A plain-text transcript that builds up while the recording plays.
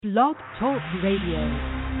Blog Talk Radio.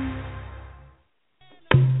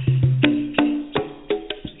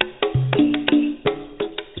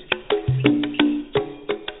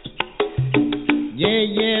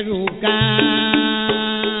 Yeyeruka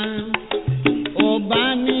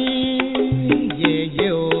Obani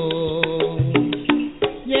Yeyeo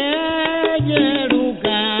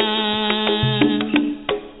Yeyeruka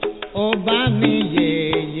Obani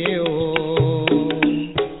Yeyeo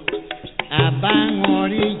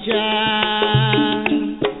Abangoricha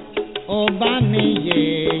Obani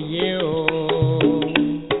Yeyeo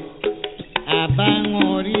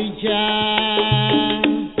Abangoricha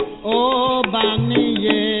Obani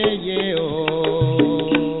Yeyeo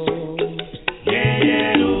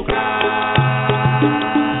Yeyeruka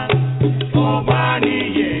Obani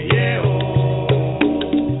Yeyeo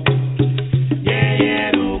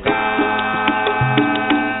Yeyeruka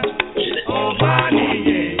Obani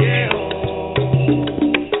Yeyeo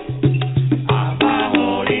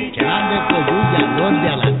Abangoricha Ande koyuya donde a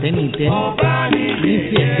la tenite Obani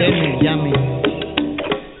Yeyeo llame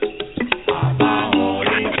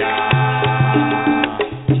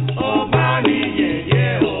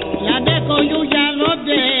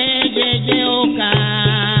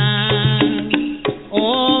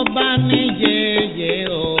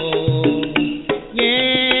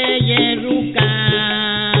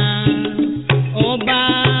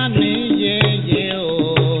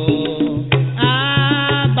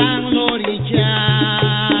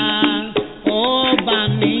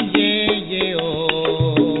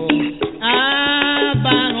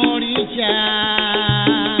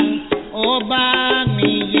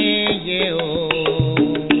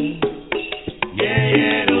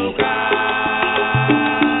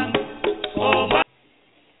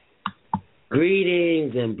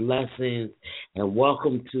Greetings and blessings, and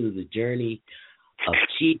welcome to the journey of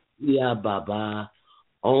Chief Iya Baba,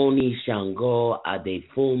 Oni Sango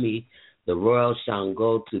Adefunmi, the Royal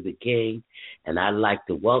Sango to the King. And I'd like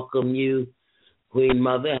to welcome you, Queen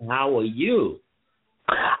Mother. How are you?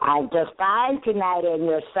 I'm just fine tonight, and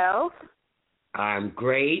yourself? I'm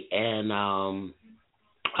great, and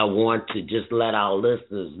I want to just let our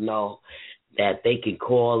listeners know that they can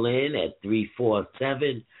call in at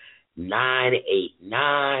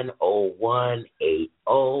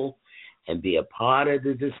 347-989-0180 and be a part of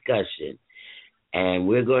the discussion. And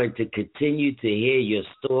we're going to continue to hear your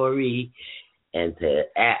story, and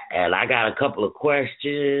I got a couple of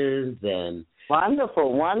questions. And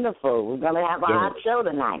wonderful. We're going to have a hot show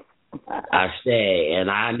tonight. I say, and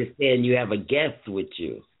I understand you have a guest with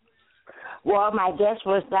you. Well, my guest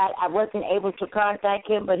was that I wasn't able to contact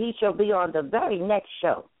him, but he shall be on the very next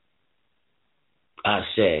show. I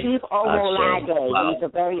say. Chief Omolade. Wow. He's a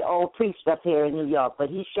very old priest up here in New York, but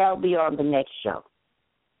he shall be on the next show.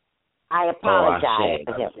 I apologize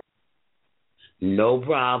for him. No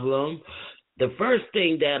problem. The first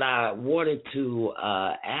thing that I wanted to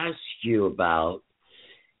ask you about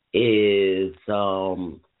is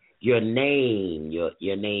your name,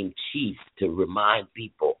 your name Chief, to remind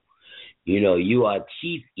people. You know, you are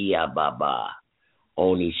Chief Iya Baba,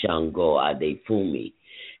 Oni Sango Adefunmi.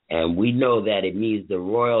 And we know that it means the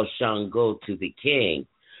Royal Sango to the King.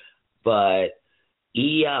 But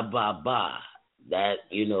Iya Baba, that,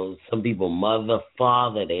 you know, some people, mother,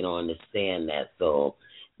 father, they don't understand that. So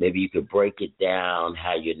maybe you could break it down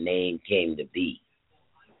how your name came to be.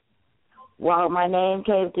 Well, my name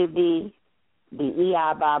came to be the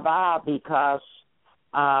Iya Baba because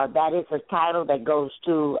that is a title that goes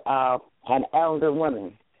to an elder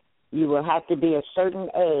woman. You will have to be a certain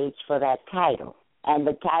age for that title. And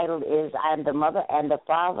the title is, I'm the mother and the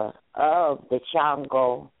father of the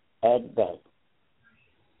Sango Egbe.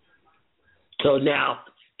 So now,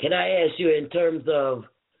 can I ask you, in terms of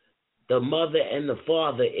the mother and the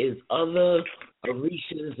father, is other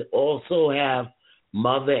Orishas also have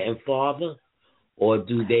mother and father? Or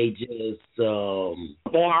do they just...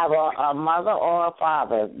 They have a mother or a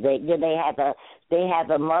father. They have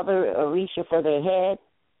a mother Orisha for their head,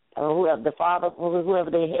 or whoever the father,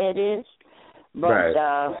 whoever their head is. But,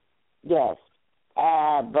 right. Yes.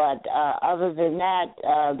 But other than that,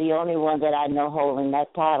 the only one that I know holding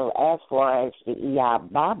that title as far as the Iya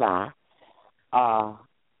Baba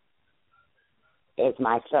is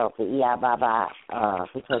myself, the Iya Baba,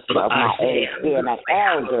 because of my age, being an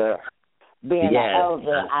elder. Being an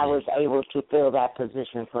elder, I was able to fill that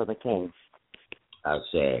position for the king. I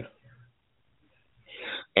say.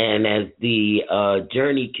 And as the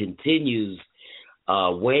journey continues,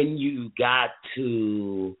 when you got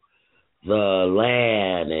to the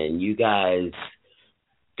land and you guys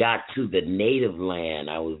got to the native land,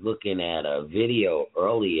 I was looking at a video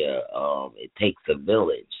earlier. It Takes a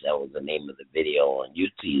Village. That was the name of the video on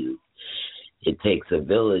YouTube. It Takes a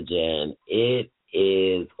Village, and it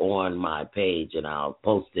is on my page, and I'll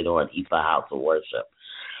post it on Ifa House of Worship.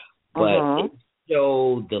 But it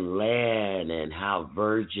showed the land and how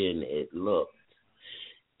virgin it looked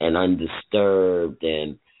and undisturbed,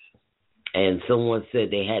 and someone said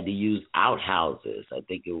they had to use outhouses. I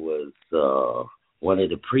think it was one of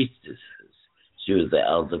the priestesses. She was the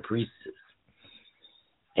elder priestess,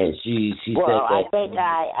 and she said that.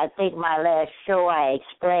 I think my last show I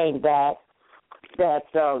explained that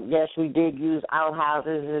yes, we did use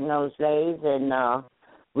outhouses in those days, and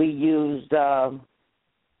we used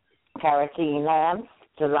kerosene lamps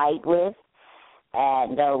to light with,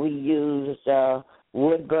 and we used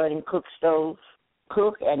wood burning cook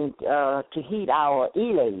and to heat our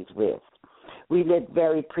elays with. We lived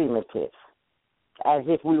very primitive, as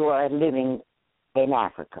if we were living in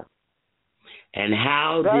Africa. And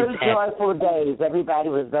how very joyful days. Everybody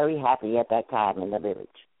was very happy at that time in the village.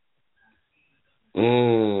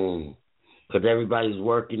 Because everybody's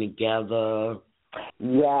working together.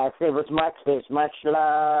 Yes, there's much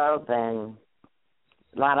love and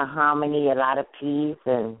a lot of harmony, a lot of peace,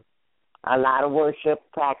 and a lot of worship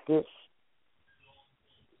practice.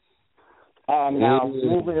 And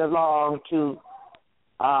moving along to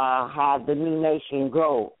have the new nation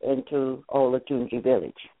grow into Olatunji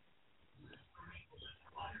Village.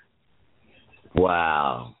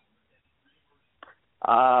 Wow.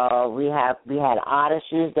 We had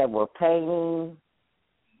artists that were painting.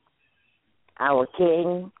 Our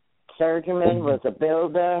king, Surgeman, was a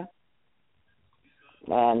builder,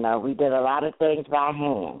 and we did a lot of things by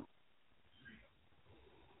hand.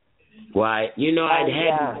 Right. I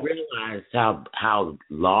hadn't realized how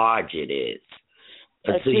large it is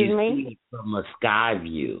until you see it from a sky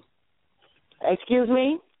view. Excuse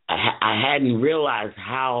me? I hadn't realized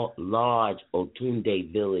how large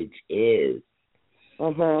Otunde Village is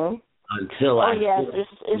until I. Oh yes,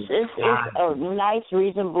 it's a nice,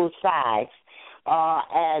 reasonable size,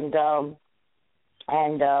 and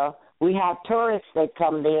we have tourists that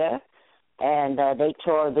come there, and they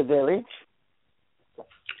tour the village,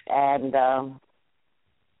 and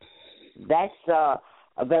that's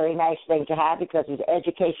a very nice thing to have because it's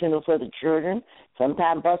educational for the children.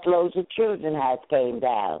 Sometimes busloads of children have came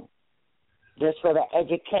down just for the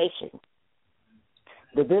education.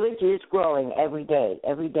 The village is growing every day.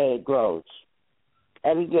 Every day it grows.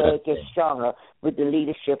 Every day it gets stronger with the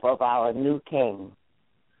leadership of our new king.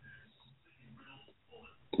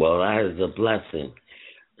 Well, that is a blessing.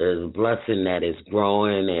 There's a blessing that is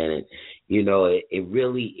growing, and it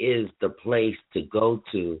really is the place to go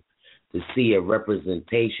to see a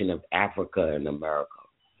representation of Africa in America.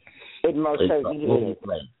 It most certainly is.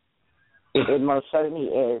 It most certainly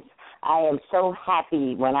is. I am so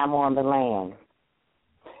happy when I'm on the land.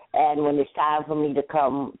 And when it's time for me to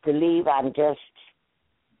leave, I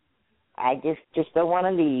just don't want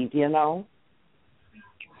to leave,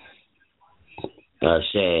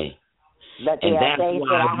 Shay. But there are things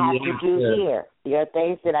that I have to do here. There are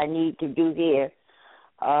things that I need to do here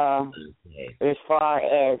as far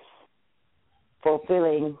as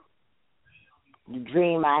fulfilling the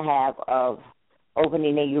dream I have of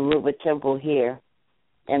opening a Yoruba temple here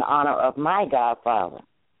in honor of my godfather.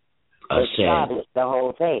 Established the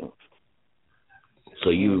whole thing. So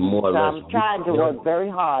you more or less. I'm trying to work very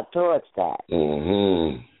hard towards that.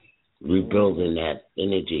 Rebuilding that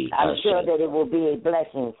energy. I'm sure that it will be a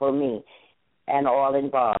blessing for me and all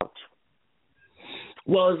involved.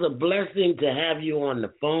 Well, it's a blessing to have you on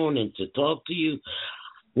the phone and to talk to you.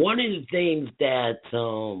 One of the things that,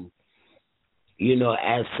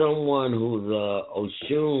 as someone who's a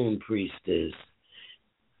Oshun priestess,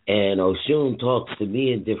 and Oshun talks to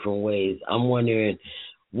me in different ways, I'm wondering,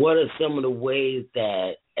 what are some of the ways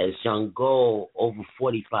that, as Sango, over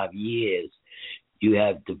 45 years, you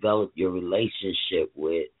have developed your relationship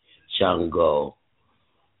with Sango?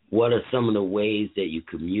 What are some of the ways that you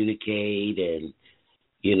communicate and,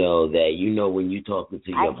 that when you're talking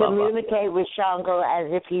to your Baba? I communicate with Sango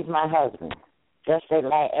as if he's my husband. Just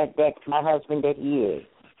that's my husband that he is.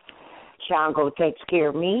 Sango takes care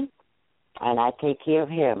of me, and I take care of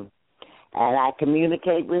him. And I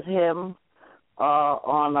communicate with him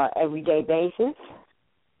on an everyday basis.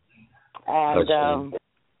 And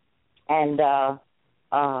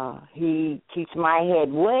he keeps my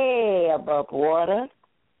head way above water.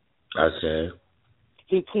 Okay.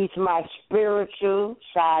 He keeps my spiritual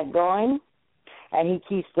side going, and he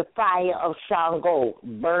keeps the fire of Sango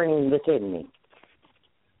burning within me.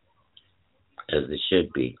 As it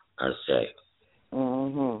should be, I say.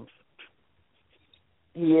 Mhm.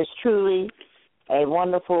 He is truly a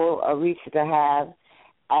wonderful Aretha to have,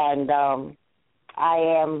 and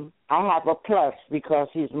I have a plus because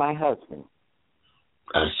he's my husband.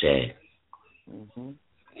 I say. Mhm.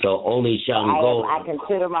 So only Sango. I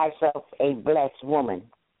consider myself a blessed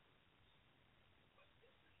woman.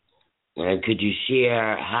 And could you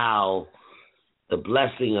share how the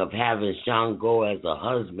blessing of having Sango as a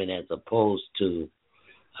husband as opposed to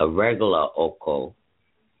a regular Oko,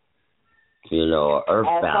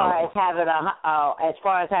 earthbound? As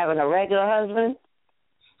far as having a regular husband.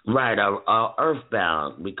 Right, a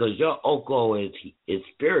earthbound, because your Oko is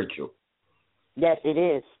spiritual. Yes, it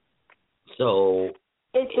is. So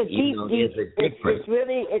it's a deep.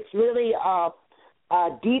 It's really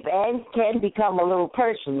deep and can become a little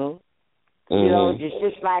personal. Mm-hmm. It's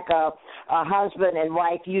just like a husband and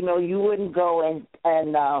wife. You wouldn't go and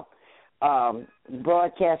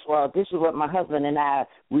broadcast. Well, this is what my husband and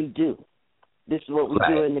we do. This is what we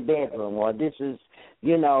do in the bedroom, or this is,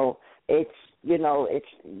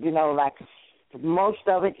 like most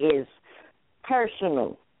of it is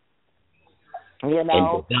personal. And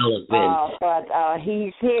development. But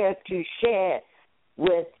he's here to share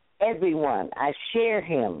with everyone. I share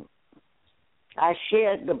him. I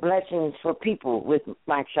share the blessings for people with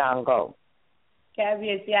my Sango.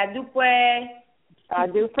 I do pray,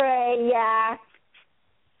 yeah.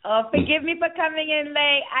 Forgive me for coming in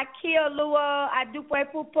late. Akio Luo, I do pray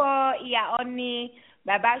pupo, ia oni,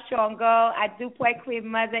 Baba Sango, I do pray Queen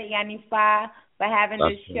Mother Yanifa for having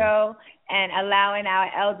this show and allowing our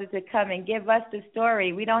elders to come and give us the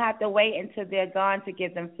story. We don't have to wait until they're gone to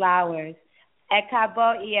give them flowers.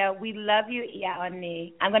 Ekabo, Ia, we love you, Ia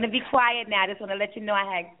Oni. I'm going to be quiet now. I just want to let you know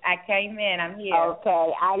I came in. I'm here.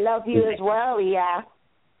 Okay. I love you as well, Ia.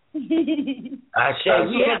 I shall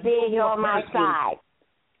being on my side.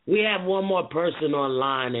 We have one more person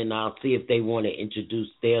online, and I'll see if they want to introduce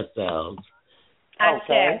themselves.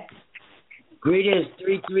 Okay. Greetings,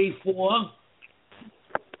 334.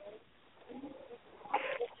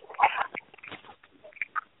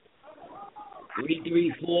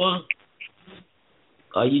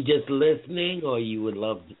 Are you just listening, or you would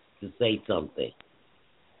love to say something?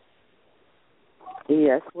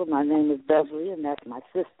 Yes, well, my name is Beverly, and that's my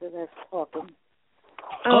sister that's talking.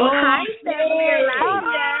 Oh, hi, Beverly.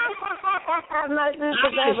 My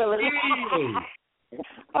sister Beverly.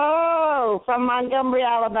 Oh, from Montgomery,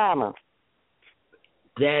 Alabama.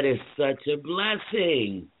 That is such a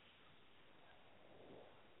blessing.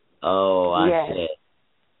 Oh, I said.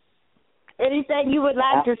 Anything you would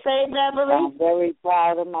like to say, Beverly? I'm very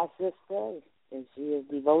proud of my sister, and she is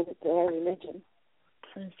devoted to her religion.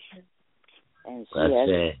 Okay. And she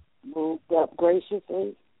has moved up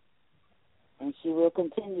graciously, and she will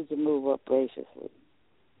continue to move up graciously.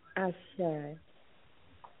 I say.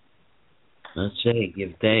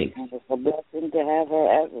 Give thanks. And it's a blessing to have her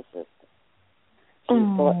as a sister. She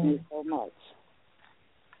taught me so much.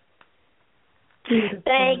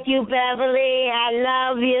 Thank you, Beverly. I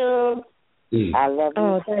love you. I love you.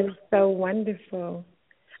 Oh, that is so wonderful.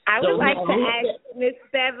 I would like to ask Miss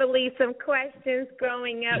Beverly some questions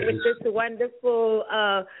growing up with this wonderful,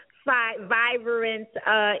 vibrant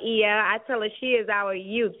Ia. I tell her she is our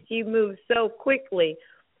youth. She moves so quickly.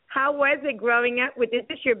 How was it growing up with this? Is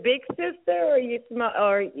this your big sister or your small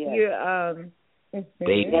your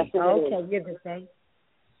baby? Yes, okay, you're the same.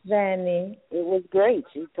 Vanny. It was great.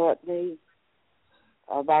 She taught me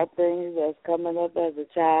about things that's coming up as a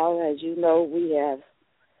child. As you know, we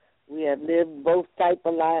have lived both type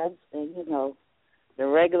of lives, and the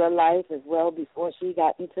regular life as well before she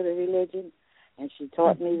got into the religion, and she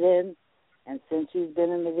taught me then. And since she's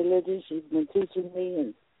been in the religion, she's been teaching me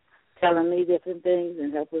and telling me different things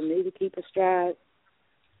and helping me to keep a stride.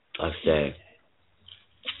 I say.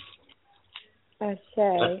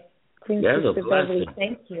 Queen Sister Beverly,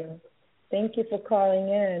 thank you. Thank you for calling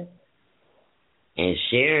in. And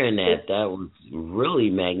sharing that was really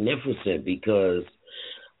magnificent because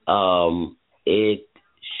it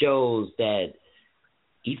shows that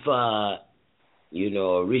Ifa,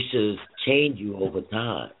 Orishas change you over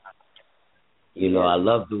time. I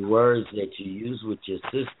love the words that you use with your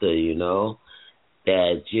sister,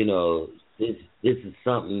 that, this is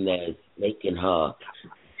something that's making her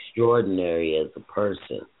extraordinary as a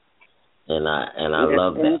person. And I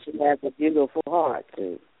love that. She has a beautiful heart,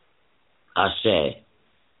 too. Ashe.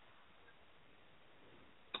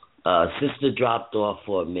 Sister dropped off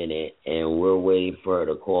for a minute, and we're waiting for her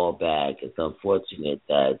to call back. It's unfortunate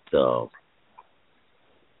that,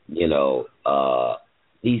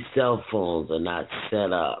 these cell phones are not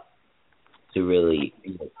set up to really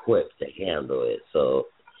be equipped to handle it. So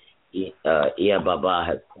Ia Baba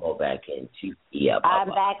has called back in. Chief Ia Baba. I'm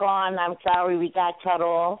back on. I'm sorry we got cut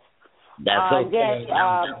off. That's okay.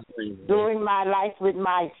 Yes, during my life with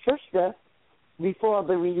my sister, before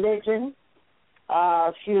the religion,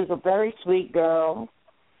 she was a very sweet girl,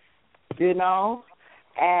 you know,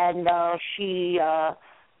 and she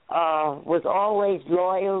was always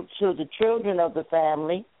loyal to the children of the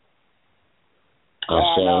family.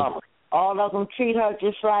 And all of them treat her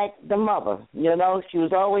just like the mother, you know. She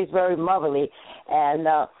was always very motherly. And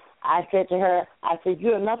I said to her, I said,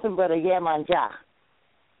 you're nothing but a Yemanja.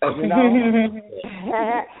 You know,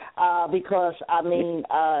 because I mean,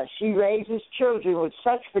 she raises children with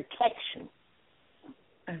such protection,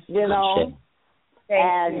 you know,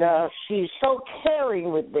 and she's so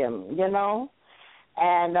caring with them, you know,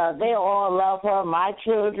 and they all love her. My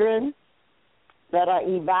children that are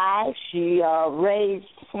Evi, she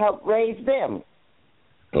helped raise them,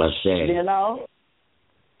 you know,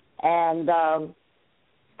 and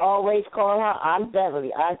always call her Aunt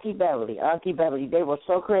Beverly, Auntie Beverly, Auntie Beverly. They were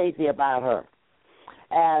so crazy about her.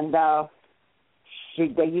 And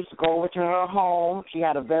they used to go over to her home. She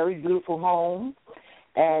had a very beautiful home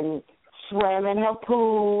and swam in her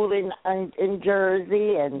pool in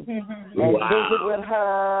Jersey and visit with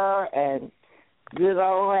her and, you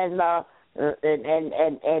know, and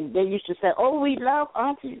they used to say, oh, we love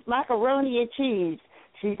Auntie's macaroni and cheese.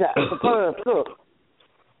 She's a superb cook.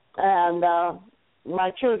 And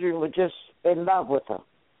my children were just in love with her.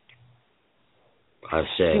 I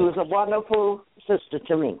say. She was a wonderful sister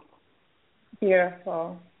to me.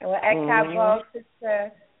 Beautiful. Well, Ekabo,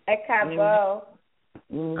 sister. Ekabo.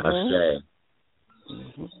 I say.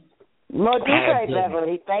 Modupe,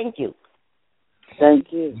 Beverly, thank you.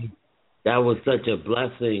 Thank you. That was such a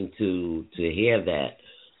blessing to hear that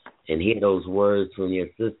and hear those words from your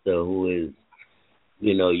sister who is,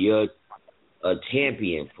 you know, you're a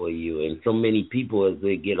champion for you, and so many people as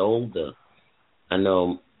they get older. I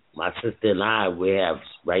know my sister and I, we're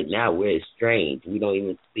estranged. We don't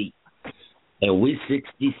even speak. And we're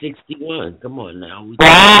 60, 61. Come on now.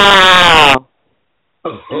 Wow.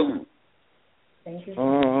 Thank you.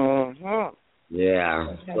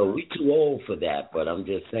 Yeah. So we're too old for that, but I'm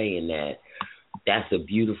just saying that that's a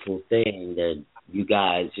beautiful thing that you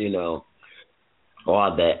guys, you know,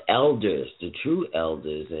 are the elders, the true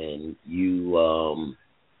elders, and you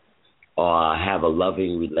have a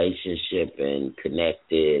loving relationship and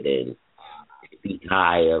connected and speak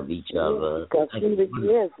high of each other. Because through the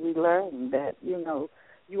years we learned that, you know,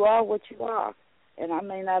 you are what you are. And I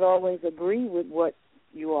may not always agree with what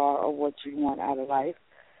you are or what you want out of life.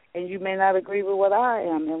 And you may not agree with what I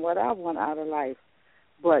am and what I want out of life.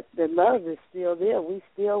 But the love is still there. We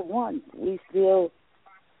still one. We still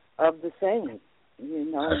of the same.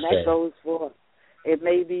 You know, and that goes for, it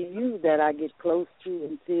may be you that I get close to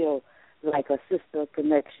and feel like a sister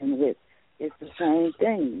connection with. It's the same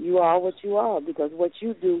thing. You are what you are because what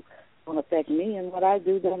you do don't affect me and what I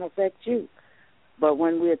do don't affect you. But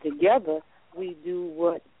when we're together, we do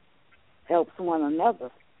what helps one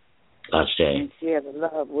another. And share the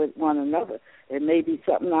love with one another. It may be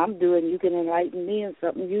something I'm doing, you can enlighten me, and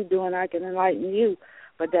something you doing, I can enlighten you.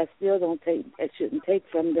 But that still it shouldn't take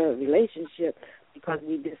from the relationship because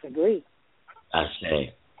we disagree. I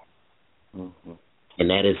say. Mm-hmm. And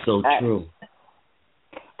that is so true.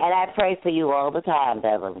 And I pray for you all the time,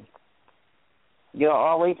 Beverly. You're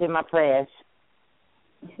always in my prayers.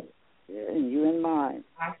 Yeah, and you in mine.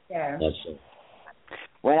 That's it.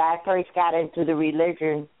 When I first got into the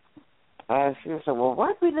religion, she said, well,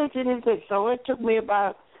 what religion is it? So it took me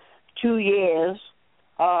about 2 years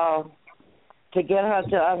to get her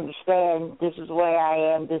to understand this is where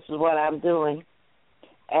I am, this is what I'm doing.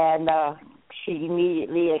 And she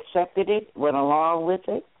immediately accepted it, went along with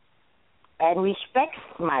it, and respects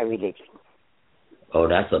my religion. Oh,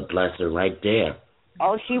 that's a blessing right there.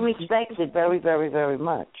 Oh, she respects it very, very, very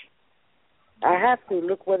much. I have to.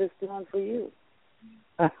 Look what it's doing for you.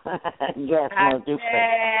 Yes, no, do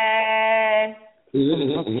the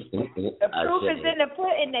proof is in the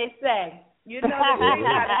pudding, they say. You know,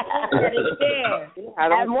 that it's there.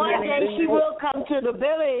 And one day she will come to the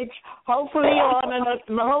village,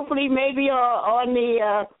 hopefully maybe on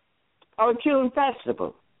the Ochun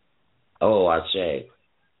Festival. Oh, I say.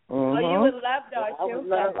 Oh, you would love the Ochun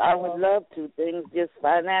Festival. I would love to. Things just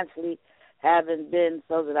financially haven't been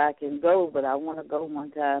so that I can go, but I want to go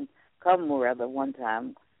one time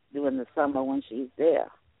during the summer when she's there,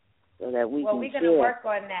 so that we can share. Well, we're going to work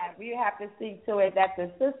on that. We have to see to it that the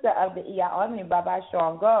sister of the Adefunmi, Baba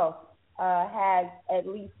Sango, has at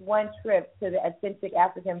least one trip to the authentic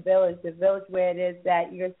African village, the village where it is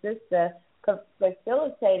that your sister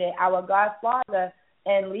facilitated our godfather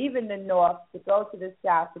and leaving the north to go to the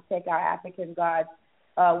south to take our African gods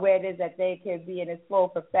where it is that they can be in its full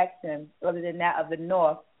perfection other than that of the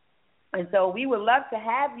north. And so we would love to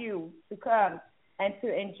have you to come and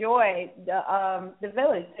to enjoy the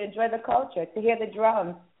village, to enjoy the culture, to hear the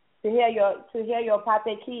drums, to hear your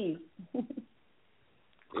pate keys.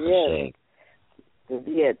 Yes.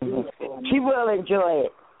 Yeah, she will enjoy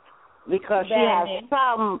it because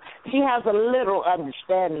she has a little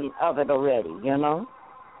understanding of it already, you know.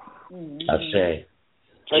 I say.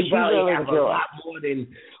 So You probably will have enjoy a lot more than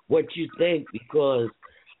what you think because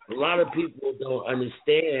a lot of people don't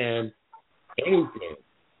understand anything.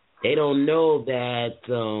 They don't know that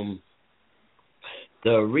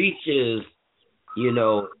the reaches, you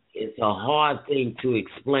know, it's a hard thing to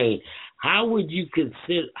explain. How would you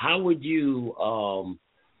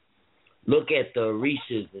look at the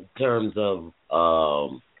reaches in terms of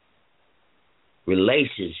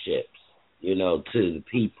relationships, you know, to the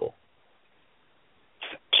people?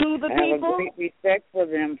 To the I people? have a great respect for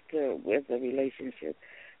them with a relationship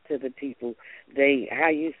to the people. They, how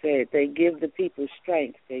you say it, they give the people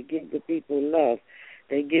strength. They give the people love.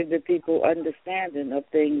 They give the people understanding of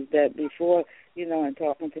things that before, you know, and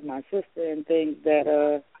talking to my sister and things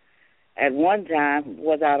that at one time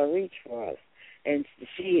was out of reach for us. And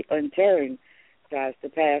she, in turn, tries to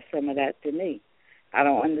pass some of that to me. I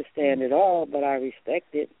don't understand it all, but I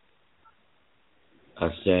respect it. I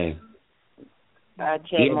say.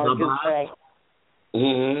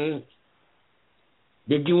 Mm-hmm.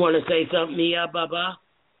 Did you want to say something, Mia Baba?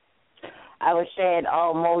 I was saying,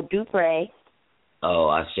 oh, Mo Dupre. Oh,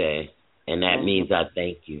 I say. And that means I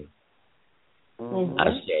thank you. Mm-hmm.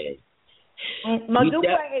 I say. Mo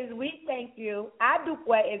Dupre is we thank you.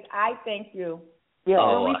 Adupwe is I thank you.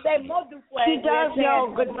 Yeah. When we say Mo Dupre, she does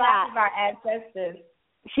know goodbye. Of our ancestors.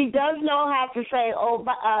 She does know how to say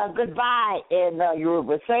goodbye in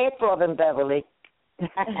Yoruba. Say it for them, Beverly.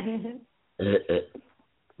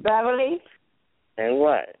 Beverly? And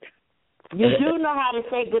what? You do know how to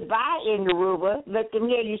say goodbye in Yoruba. Let them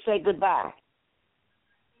hear you say goodbye.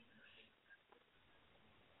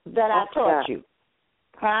 That I taught you.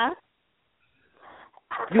 Huh?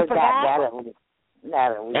 You forgot?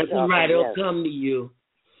 That's all right. It'll come to you.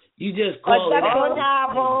 You just call it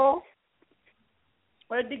out.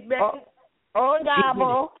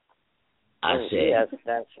 I said. Yes,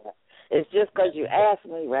 that's right. It's just because you asked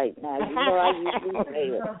me right now. You know I usually say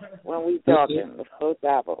it when we talking.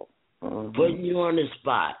 Putting you on the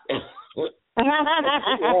spot.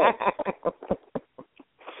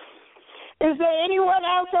 Is there anyone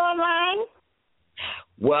else online?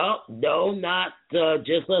 Well, no, not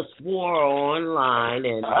just us four online,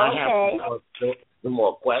 and I have some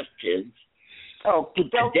more questions. Oh, I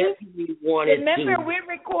definitely wanted Remember, we're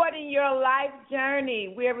recording your life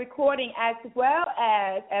journey. We're recording as well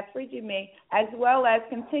as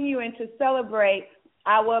continuing to celebrate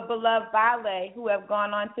our beloved Vale who have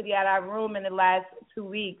gone on to the other room in the last 2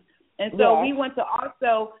 weeks. And so we want to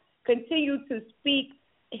also continue to speak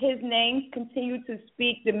his name, continue to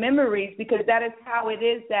speak the memories, because that is how it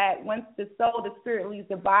is that once the soul, the spirit leaves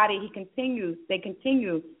the body, they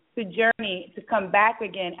continue to journey to come back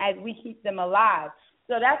again as we keep them alive.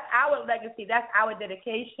 So that's our legacy. That's our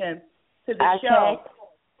dedication to the show.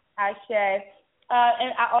 Ashe.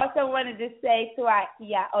 And I also wanted to say to our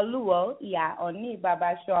Iya Oluo, Iya Oni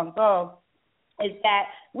Baba Sango, is that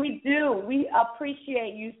we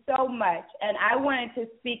appreciate you so much. And I wanted to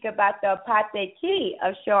speak about the Pate Key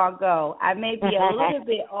of Sango. I may be a little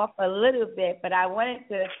bit off a little bit, but I wanted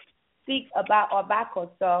to speak about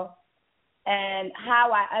Obakoso and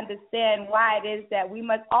how I understand why it is that we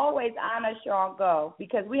must always honor Sango,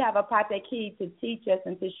 because we have a Pate Key to teach us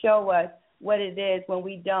and to show us what it is when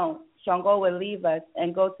we don't. Sango will leave us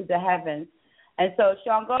and go to the heavens. And so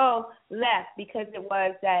Sango left because it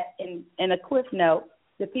was that in a cliff note,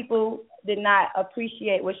 the people did not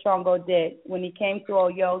appreciate what Sango did when he came to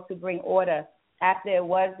Oyo to bring order. After it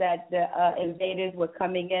was that the invaders were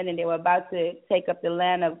coming in and they were about to take up the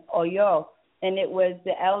land of Oyo. And it was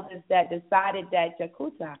the elders that decided that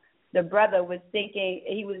Jakuta, the brother, was thinking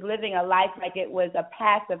he was living a life like it was a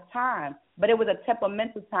passive time. But it was a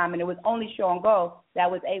temperamental time, and it was only Sango that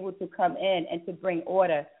was able to come in and to bring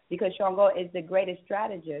order, because Sango is the greatest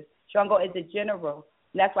strategist. Sango is the general.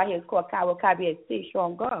 And that's why he is called Kawakabiesi,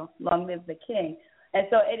 Sango, long live the king. And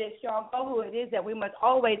so it is Sango who it is that we must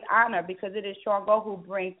always honor, because it is Sango who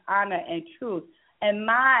brings honor and truth. And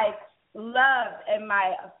my love and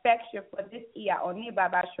my affection for this Iya Oni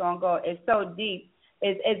Baba Sango is so deep.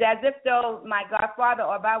 It's as if though my godfather,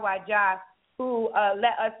 Obawaja, who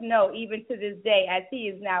let us know, even to this day, as he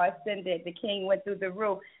is now ascended, the king went through the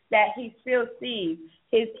roof, that he still sees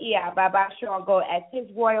his Iya Baba Shango as his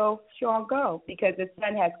royal Shango, because the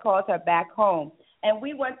sun has called her back home. And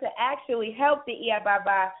we want to actually help the Iya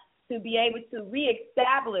Baba to be able to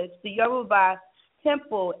reestablish the Yoruba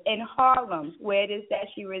temple in Harlem, where it is that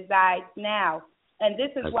she resides now. And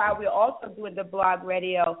this is why we're also doing the blog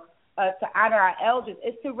radio to honor our elders,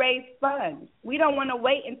 is to raise funds. We don't want to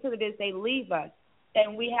wait until it is they leave us,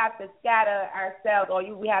 and we have to scatter ourselves, or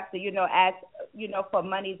we have to, ask, for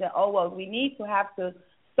monies and owes. We need to have to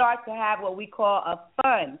start to have what we call a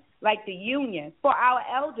fund, like the union, for our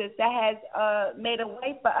elders that has made a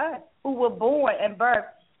way for us, who were born and birthed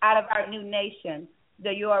out of our new nation,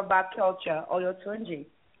 the Yoruba culture, Oyotunji.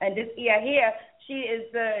 And this Iya here,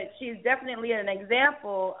 she's definitely an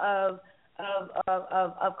example of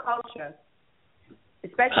culture,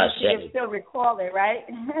 especially if she can still recall it, right?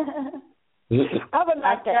 I would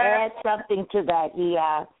like to add something to that,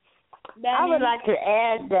 Iya. I would like to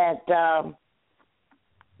add that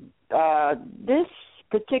this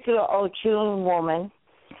particular Ochun woman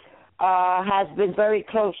has been very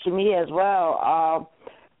close to me as well.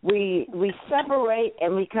 We separate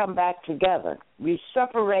and we come back together. We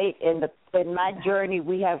separate in my journey.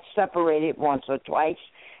 We have separated once or twice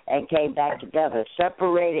and came back together.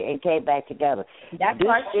 Separated and came back together. That's this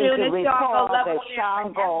is the recall that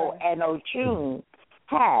Sango and Ochun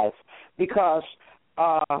has, because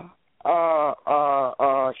Ochun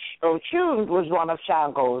was one of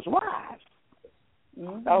Sango's wives.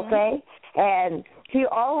 Mm-hmm. Okay, and he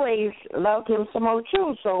always loved him some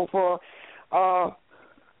Ochun. So for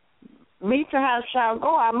me to have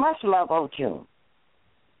Sango, I must love Ochun.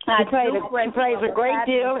 She plays a great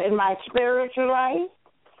deal in my spiritual life.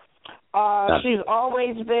 She's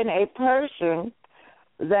always been a person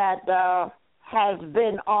that has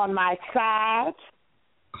been on my side.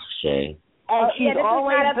 Shame. And she's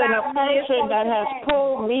always been a person that has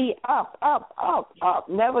pulled me up,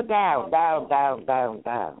 never down.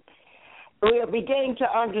 We are beginning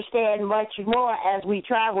to understand much more as we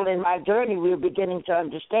travel in my journey. We're beginning to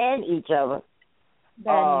understand each other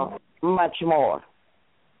much more.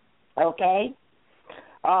 Okay?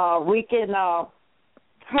 We can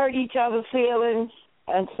hurt each other's feelings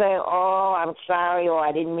and say, oh, I'm sorry, or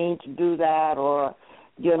I didn't mean to do that, or,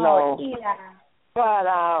 But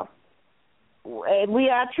we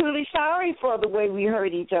are truly sorry for the way we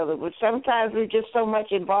hurt each other, but sometimes we're just so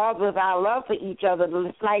much involved with our love for each other,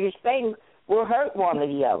 the slightest thing will hurt one or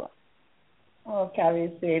the other. Oh, Carrie,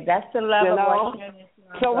 see, that's the love of what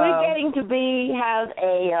so we're getting to have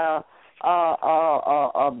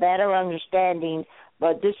a better understanding,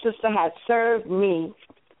 but this sister has served me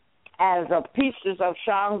as a pieces of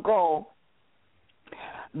Sango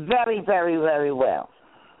very, very, very well.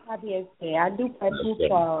 Obviously, I do pray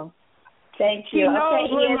for. Thank you. She knows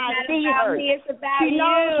when my feet hurt.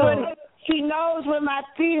 She knows when my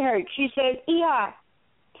feet hurt. She says, Iya,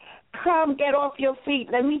 come get off your feet.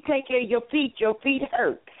 Let me take care of your feet. Your feet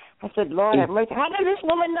hurt. I said, Lord have mercy. How did this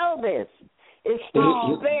woman know this? It's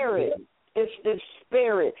the spirit. It's the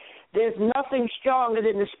spirit. There's nothing stronger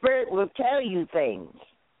than the spirit will tell you things.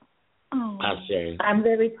 Oh, I'm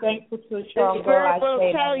very thankful to a strong The spirit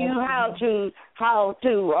will tell you how to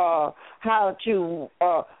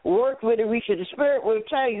work with Orisha. The spirit will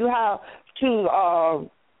tell you how to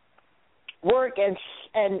work and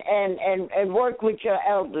work with your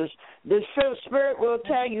elders. The spirit will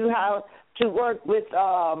tell you how to work with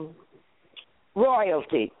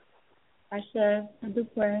royalty. I do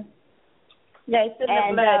pray. Yeah, it's in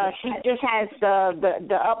and the blood. She just has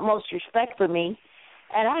the utmost respect for me.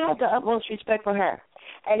 And I have the utmost respect for her.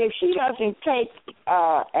 And if she doesn't take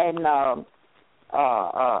and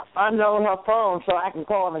unload her phone so I can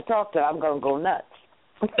call and talk to her, I'm going to go nuts.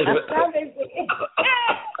 Obviously,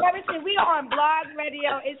 we are on blog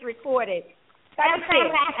radio. It's recorded. That's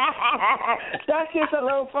just a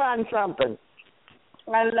little fun something.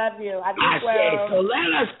 I love you. So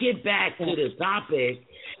let us get back to the topic.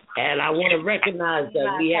 And I want to recognize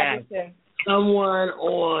that we have someone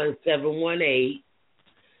on 718.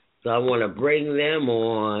 So I want to bring them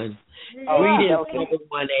on. Greetings,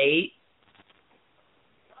 718.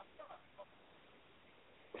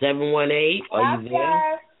 718, are you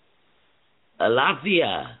there?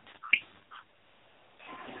 Alafia.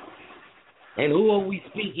 And who are we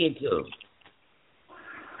speaking to?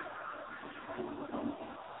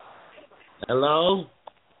 Hello?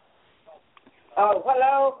 Oh,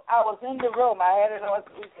 hello. I was in the room. I had it on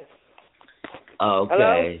speaker. Okay.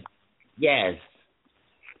 Hello? Yes.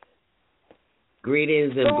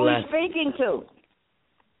 Greetings and blessings. Who are we speaking to?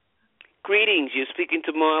 Greetings. You're speaking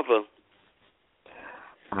to Marva.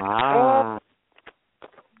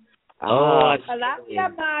 Alafia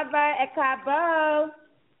Marva Ekabo.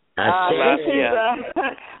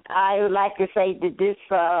 I would like to say that this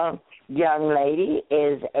young lady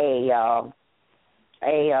is a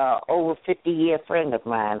over 50-year friend of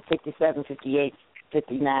mine, 57, 58,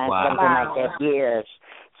 59, something like that years.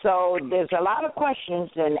 So there's a lot of questions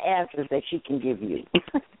and answers that she can give you.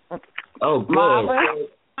 Oh, good. Marva,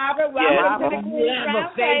 welcome to the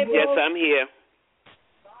Round Table. Yes, I'm here.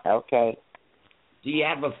 Okay. Do you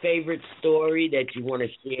have a favorite story that you want to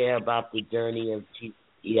share about the journey of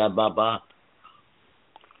Iya Baba?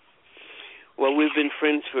 Well, we've been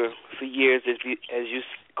friends for years, as you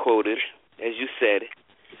quoted, as you said,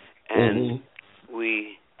 and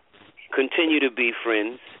we continue to be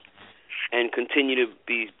friends and continue to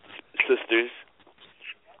be sisters.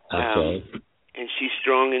 Okay. And she's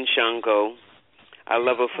strong in Sango. I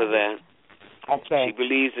love her for that. Okay. She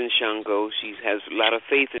believes in Sango. She has a lot of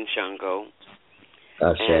faith in Sango.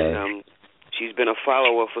 Okay. And she's been a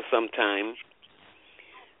follower for some time.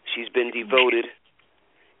 She's been devoted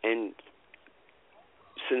and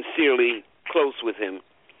sincerely close with him.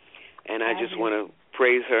 And I just want to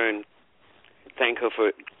praise her and thank her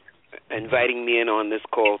for inviting me in on this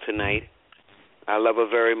call tonight. I love her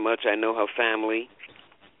very much. I know her family.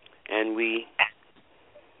 And we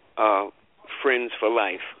are friends for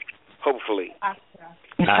life, hopefully.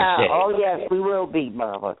 Oh, yes, we will be,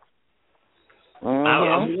 Marva.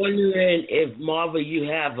 I'm wondering if, Marva, you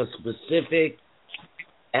have a specific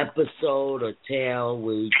episode or tale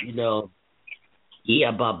where,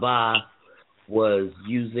 Iya Baba was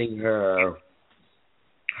using her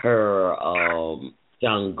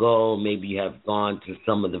Sango. Maybe you have gone to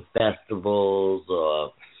some of the festivals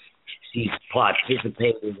or she's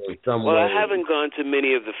participated in some way. Well, I haven't gone to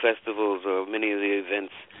many of the festivals or many of the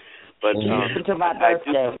events, but to my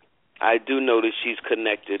birthday. I do know that she's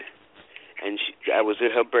connected. And I was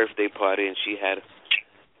at her birthday party, and she had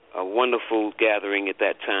a wonderful gathering at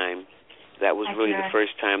that time. That was really the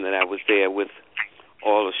first time that I was there with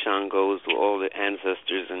all the Shangos, all the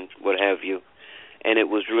ancestors, and what have you. And it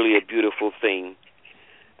was really a beautiful thing.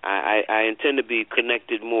 I intend to be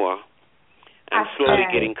connected more. I'm slowly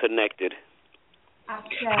getting connected.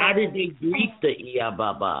 How did they greet the Iya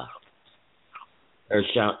Baba?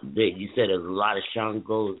 You said there's a lot of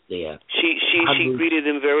Shangos there. She greeted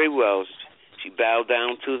them very well. She bowed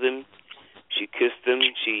down to them. She kissed them.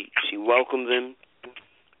 She welcomed them.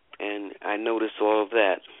 And I noticed all of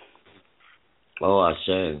that. Oh, I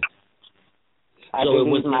see. I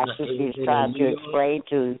believe my sister's trying to explain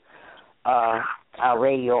to our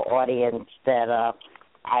radio audience that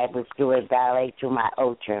I was doing ballet to my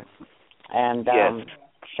Ocha. And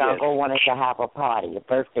Sango wanted to have a party, a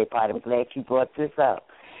birthday party. I'm glad you brought this up.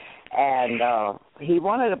 And he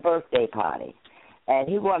wanted a birthday party. And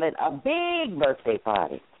he wanted a big birthday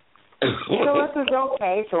party. So it was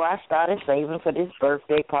okay. So I started saving for this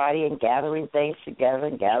birthday party and gathering things together.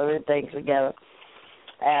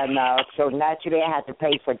 And so naturally I had to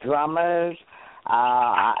pay for drummers.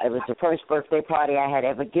 It was the first birthday party I had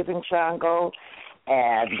ever given Sango.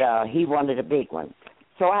 And he wanted a big one.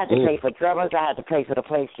 So I had to pay for drummers. I had to pay for the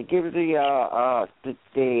place to give the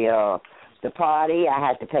party. I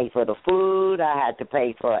had to pay for the food. I had to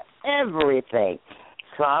pay for everything.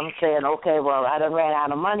 So I'm saying, okay, well, I done ran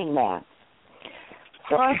out of money now.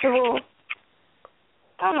 So I said, well,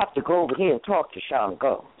 I have to go over here and talk to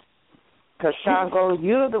Sango. Because Sango,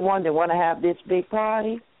 you're the one that want to have this big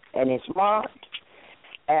party, and it's marked.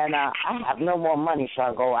 And I have no more money,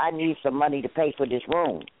 Sango. I need some money to pay for this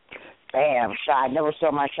room. Bam. So I never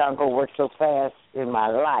saw my Sango work so fast in my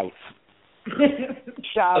life.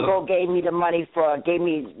 Sango gave me the money gave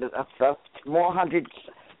me more hundreds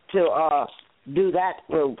to do that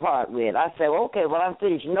little part with. I said, okay, well, I'm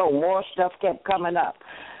finished. No, more stuff kept coming up.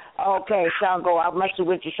 Okay, Sango, I must have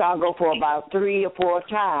went to Sango for about 3 or 4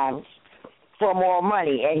 times for more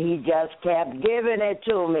money, and he just kept giving it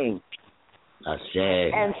to me. I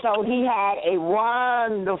say. And so he had a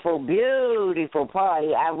wonderful, beautiful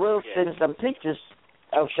party. I will send some pictures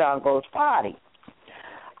of Sango's party.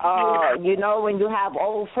 When you have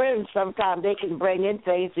old friends, sometimes they can bring in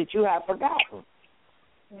things that you have forgotten.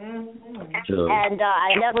 Sure. And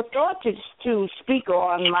I never thought to speak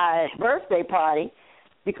on my birthday party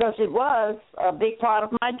because it was a big part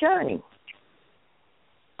of my journey.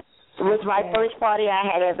 It was my first party I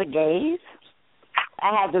had as a gaze.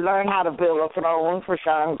 I had to learn how to build a throne for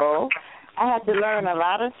Sango. I had to learn a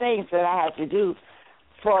lot of things that I had to do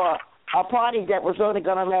for a party that was only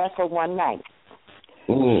going to last for one night.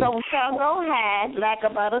 So Sango had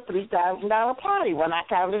about a $3,000 party. When I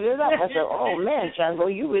counted it up, I said, oh, man, Sango,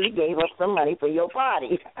 you really gave us some money for your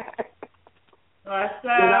party.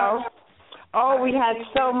 Oh, we had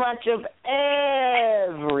so much of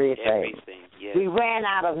everything. Everything, yes. We ran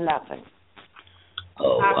out of nothing.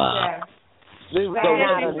 Oh, wow. We ran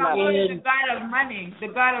out of nothing. The god of money, the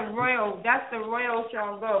god of royal. That's the royal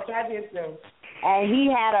Sango. And he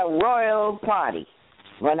had a royal party.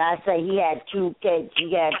 When I say he had 2 cakes,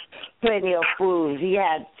 he had plenty of food, he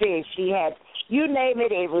had fish, he had, you name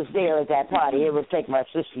it, it was there at that party. It would take my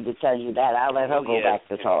sister to tell you that. I'll let her go back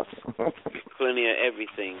to talking. Plenty of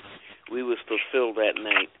everything. We was fulfilled that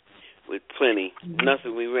night with plenty.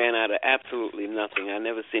 Nothing. We ran out of absolutely nothing. I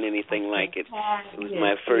never seen anything like it. It was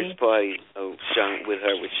my first party with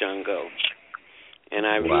Sango. And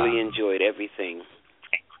I really enjoyed everything.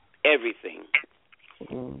 Everything.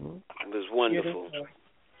 It was wonderful.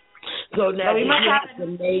 So now you have to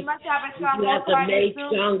make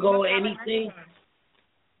Sango anything?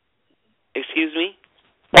 Excuse me?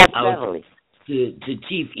 That's Beverly. To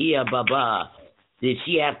Chief Iya Baba, did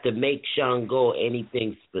she have to make Sango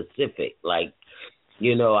anything specific? Like,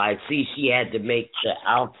 you know, I see she had to make the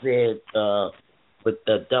outfit with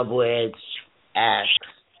the double-edged axe.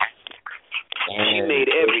 She made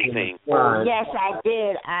everything. Yes, I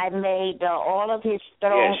did. I made all of his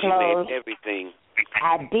throne clothes. She made everything.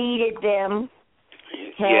 I beaded them,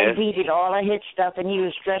 hand beaded all of his stuff, and he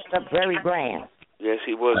was dressed up very grand. Yes,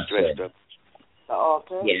 he was dressed up. The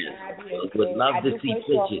altar? Yes, would love to see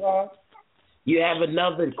pictures. You have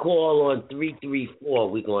another call on 334.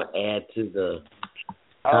 We're going to add to the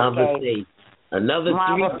conversation. Another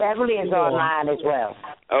Mama Beverly is online as well.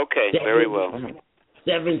 Okay, very well.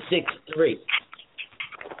 763.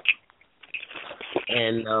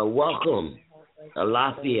 And welcome,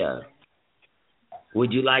 Alafia.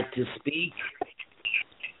 Would you like to speak?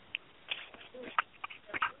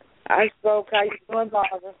 I spoke. How you doing,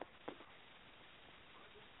 Barbara?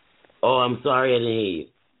 Oh, I'm sorry I didn't hear you.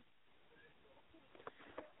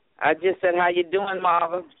 I just said, how you doing,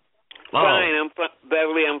 Marva? Fine,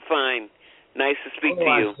 Beverly, I'm fine. Nice to speak to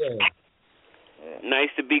you. Nice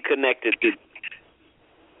to be connected.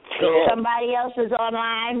 Somebody else is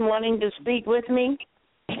online wanting to speak with me?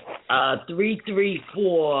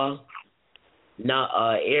 334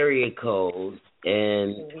 area code.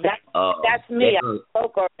 And that's me. I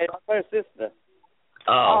spoke already. Her sister.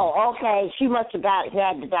 Oh, okay. She must have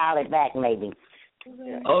had to dial it back, maybe.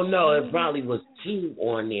 Oh, no, it probably was 2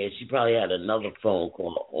 on there. She probably had another phone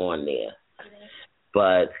call on there.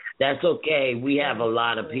 But that's okay. We have a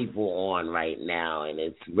lot of people on right now, and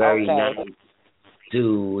it's very nice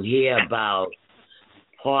to hear about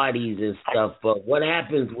parties and stuff. But what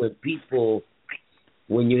happens with people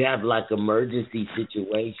when you have, like, emergency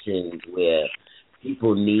situations where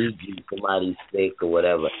people need you, somebody's sick or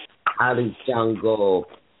whatever? How does Sango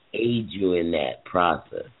aid you in that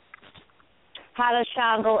process? How does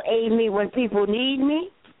Sango aid me when people need me?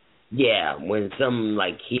 Yeah, when some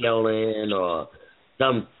like healing or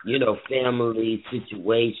some, family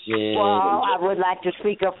situation. Well, I would like to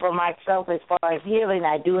speak up for myself as far as healing.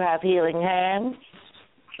 I do have healing hands.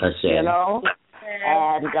 And Sango,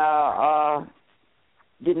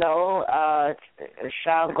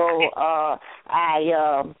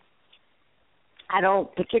 I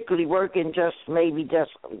don't particularly work in just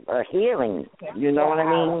healing. You know what I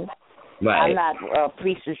mean? Right. I'm not a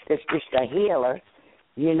priestess that's just a healer,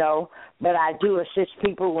 but I do assist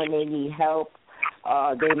people when they need help.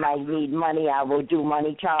 They might need money. I will do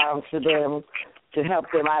money charms for them to help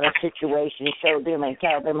them out of situations, show them and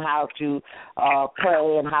tell them how to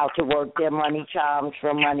pray and how to work their money charms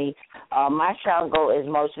for money. My Sango is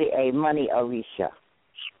mostly a money Orisha.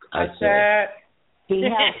 He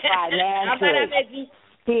helps financially.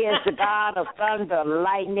 He is the god of thunder,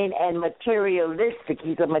 lightning, and materialistic.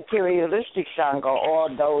 He's a materialistic Sango,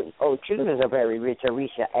 although Ochun is a very rich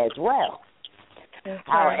Orisha as well.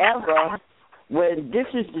 However, when this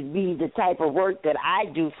is to be the type of work that I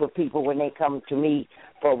do for people when they come to me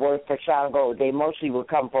for work for Sango, they mostly will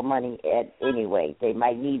come for money anyway. They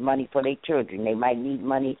might need money for their children. They might need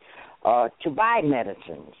money to buy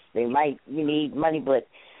medicines. They might need money, but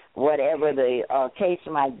whatever the case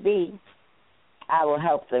might be, I will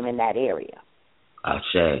help them in that area.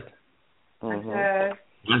 Ashe. Mm-hmm.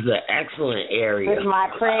 It's an excellent area. With my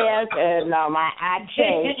prayers and my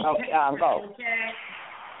Ashe of Sango.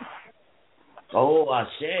 Oh,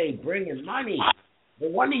 Ashe, bringing money. They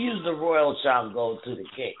want to use the royal Sango to the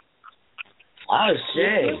king.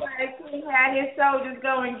 Ashe. He had his soldiers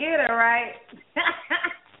go and get her, right?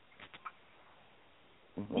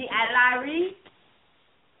 The Alari.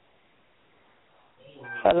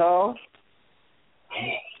 Hello?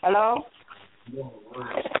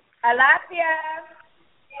 Alafia.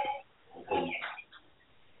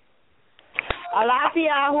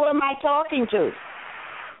 Alafia, who am I talking to?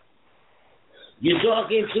 You're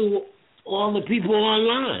talking to all the people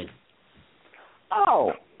online.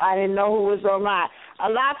 Oh, I didn't know who was online.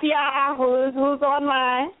 Alafia, who's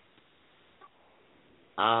online?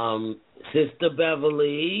 Sister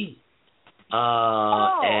Beverly.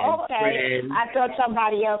 Oh, and okay. friends. I thought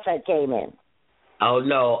somebody else had came in. Oh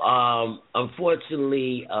no.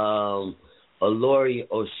 Unfortunately, Lori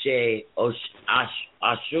Ashun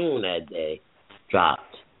that day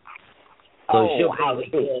dropped. So she'll probably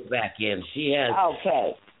call back in. She has.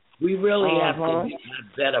 Okay. We really have to have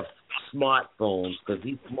better smartphones because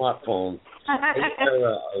these smartphones they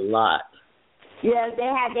error a lot. Yes, they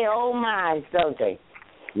have their own minds, don't they?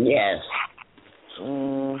 Yes.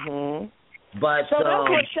 Mhm. But so that's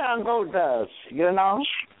what Sango does, you know.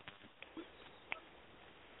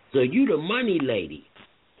 So you the money lady.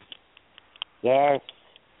 Yes.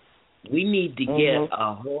 We need to get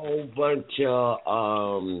a whole bunch of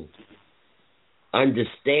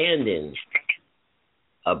understanding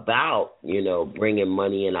about, bringing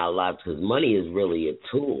money in our lives because money is really a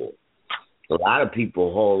tool. A lot of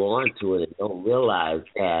people hold on to it and don't realize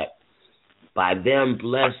that by them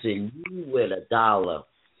blessing you with $1,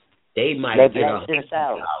 they might get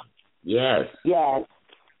 $100. Yes. Yes.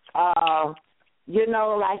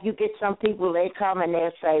 Like you get some people, they come and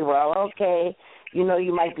they say, well, okay, you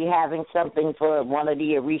might be having something for one of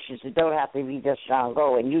the Orishas. It don't have to be just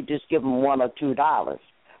Sango, and you just give them $1 or $2.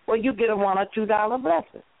 Well, you get a $1 or $2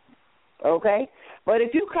 blessing, okay? But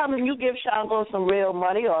if you come and you give Sango some real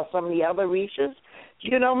money or some of the other Orishas,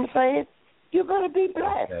 you know what I'm saying? You're going to be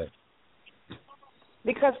blessed. Okay.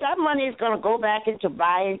 Because that money is going to go back into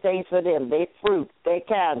buying things for them, their fruit, their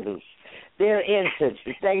candles, their incense,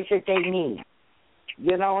 the things that they need.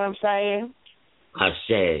 You know what I'm saying? I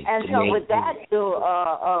say. And so with that,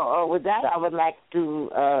 I would like to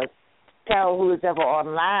tell who is ever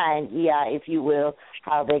online, if you will,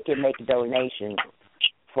 how they can make a donation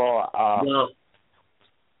for. Well,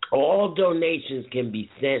 all donations can be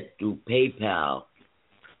sent through PayPal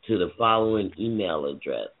to the following email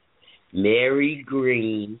address: Mary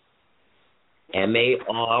Green, MaryGreen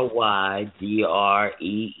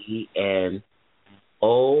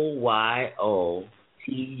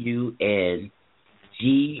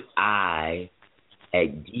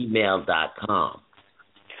OYOTUNGI@gmail.com.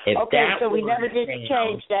 Okay, so we never did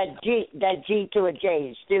change that G to a J.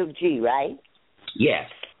 It's still G, right? Yes.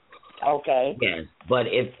 Okay. Yes, but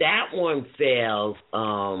if that one fails,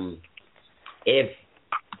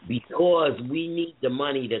 because we need the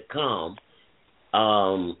money to come,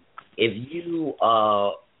 if you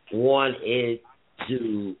want it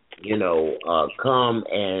to, come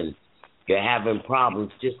and you're having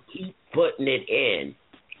problems, just keep putting it in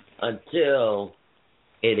until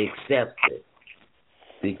it accepts it.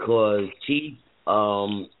 Because Chief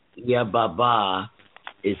Baba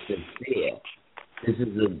is sincere. This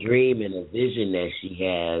is a dream and a vision that she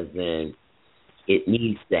has, and it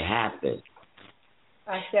needs to happen.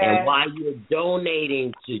 Okay. And while you're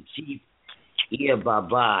donating to Chief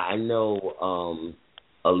Baba, I know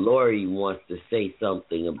Lori wants to say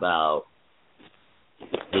something about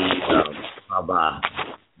the Baba.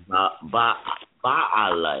 No.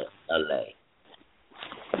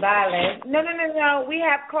 We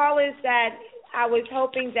have callers that I was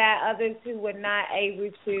hoping that others who were not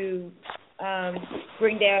able to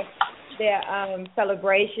bring their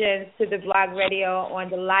celebrations to the blog radio on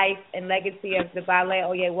the life and legacy of the Ballet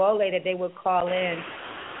Oyewole, that they would call in.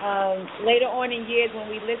 Later on in years when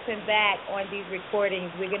we listen back on these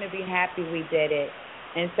recordings, we're going to be happy we did it.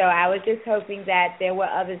 And so I was just hoping that there were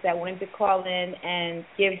others that wanted to call in and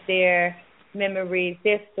give their memories,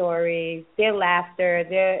 their stories, their laughter,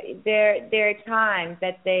 their time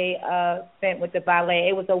that they spent with the ballet.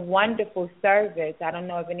 It was a wonderful service. I don't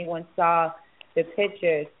know if anyone saw the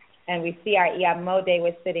pictures. And we see our Iamode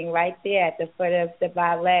was sitting right there at the foot of the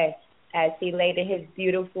ballet as he laid in his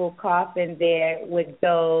beautiful coffin there with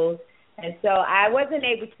those. And so I wasn't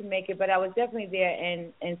able to make it, but I was definitely there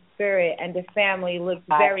in spirit, and the family looked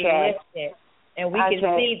very lifted. And we can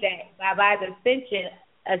see that Baba's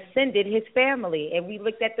ascended his family, and we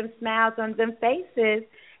looked at them smiles on them faces.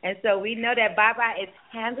 And so we know that Baba is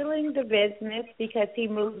handling the business because he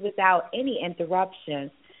moves without any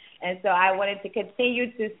interruption. And so I wanted to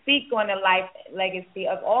continue to speak on the life legacy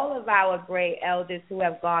of all of our great elders who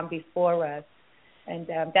have gone before us. And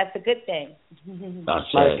that's a good thing.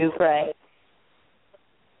 That's right. You pray.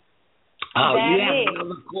 Oh, you have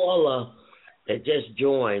another caller that just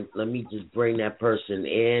joined. Let me just bring that person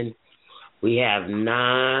in. We have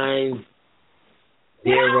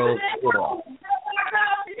 904.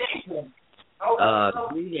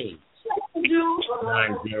 Greetings.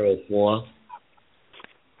 904.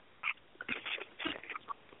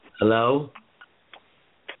 Hello?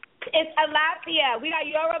 It's Alafia. We are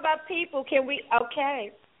Yoruba people. Can we?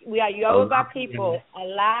 Okay. We are Yoruba people.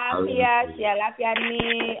 Alafia. Alafia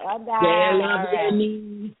ni. Alafia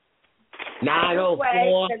ni.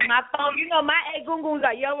 904. My phone, you know, my egunguns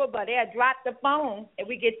are Yoruba. They'll drop the phone if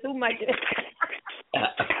we get too much.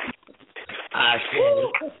 I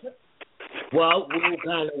see. Well, we'll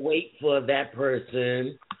kind of wait for that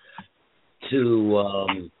person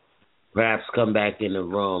to perhaps come back in the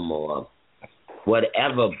room or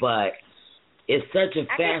whatever, but it's such a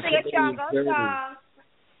fascinating journey.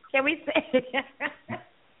 Can we sing?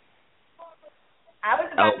 I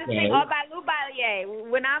was about to sing Oba Lubaye.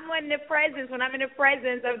 When I'm in the presence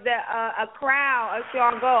of the a crowd of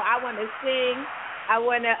Sango, I want to sing. I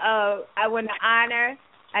want to honor,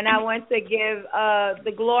 and I want to give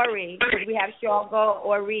the glory, because we have Sango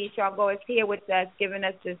Ori. Sango is here with us, giving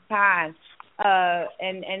us this time,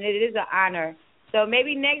 and it is an honor. So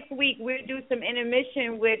maybe next week we'll do some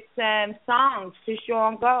intermission with some songs to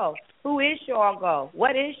Sango. Who is Sango?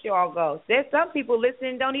 What is Sango? There's some people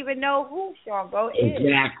listening don't even know who Sango is.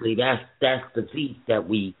 Exactly. That's the piece that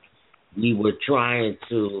we were trying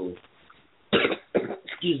to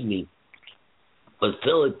excuse me,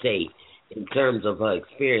 facilitate in terms of her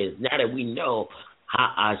experience. Now that we know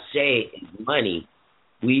how Ashe is money,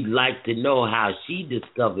 we'd like to know how she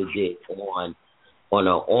discovered it on an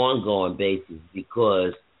ongoing basis,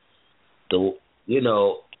 because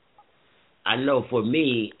I know for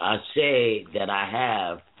me, Ashe that I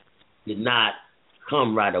have did not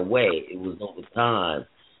come right away. It was over time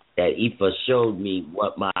that Ifa showed me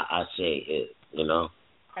what my Ashe is, you know.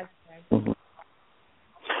 That's right.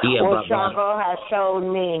 Yeah, what Sango has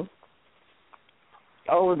shown me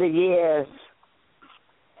over the years,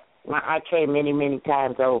 my Ashe many, many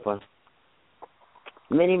times over.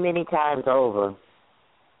 Many, many times over.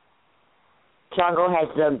 Sango has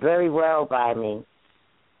done very well by me.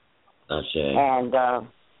 And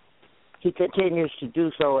he continues to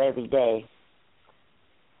do so every day.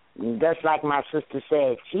 Just like my sister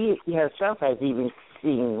said, she herself has even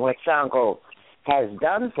seen what Sango has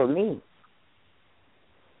done for me.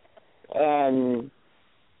 And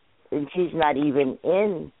she's not even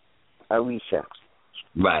in Orisha.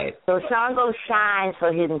 Right. So Sango shines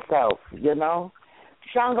for himself, you know.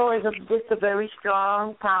 Sango is just a very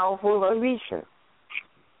strong, powerful Orisha.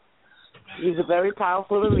 He's a very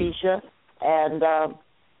powerful Orisha, and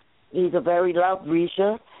he's a very loved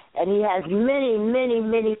Orisha, and he has many, many,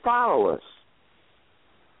 many followers.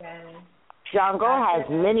 Sango has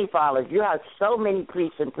many followers. You have so many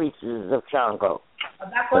priests and priestesses of Sango.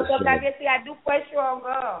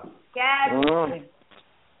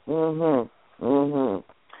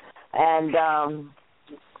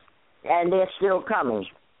 And they're still coming.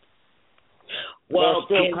 Well,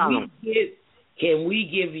 can we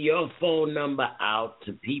give your phone number out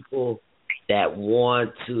to people that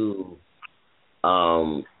want to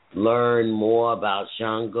learn more about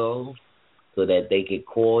Sango so that they could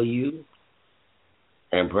call you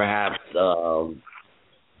and perhaps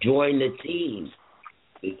join the team,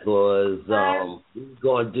 because we're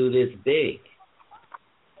going to do this big,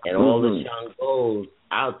 and all the Sangos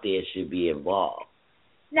out there should be involved.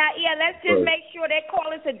 Now, let's just make sure they call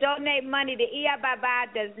us to donate money. The Iya Baba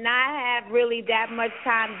does not have really that much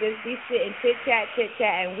time to be sitting chit-chat,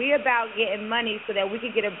 and we're about getting money so that we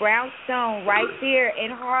can get a brownstone right there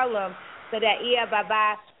in Harlem so that Iya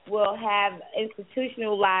Baba will have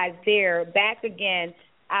institutionalized there back again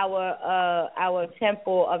our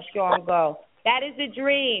temple of Sango. That is the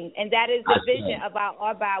dream, and that is the vision of our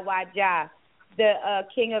Oba Waja, the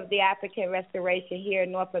king of the African restoration here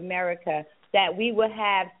in North America, that we will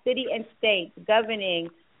have city and state governing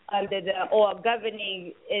in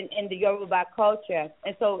the Yoruba culture.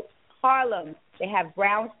 And so Harlem, they have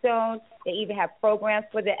brownstones, they even have programs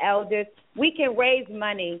for the elders. We can raise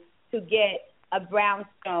money to get a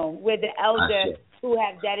brownstone where the elder who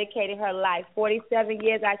have dedicated her life, 47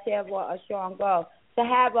 years, Sango, to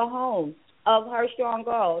have a home of her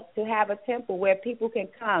Sango, to have a temple where people can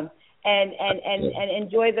come and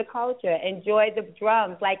enjoy the culture, enjoy the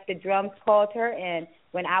drums, like the drums called her in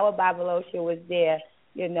when our Babalosha was there,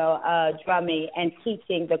 drumming and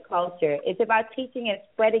teaching the culture. It's about teaching and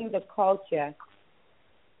spreading the culture.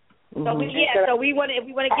 So we want to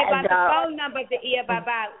give out the phone number to Iya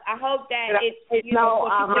Baba. I hope that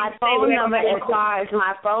my phone number, as far as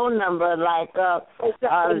my phone number, like the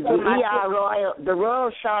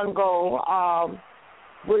Royal Sango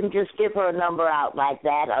wouldn't just give her a number out like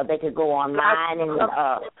that, or they could go online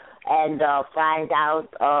and find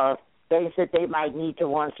out things that they might need to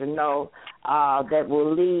want to know. that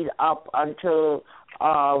will lead up until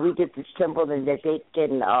we get this temple, and that they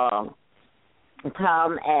can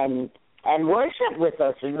come and worship with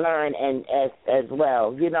us and learn and as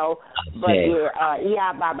well, you know. But the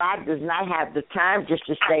Iya Baba does not have the time just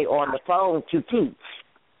to stay on the phone to teach.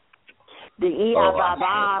 The Iya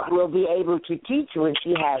Baba will be able to teach when she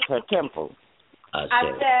has her temple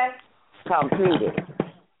completed.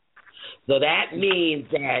 So that means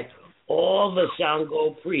that all the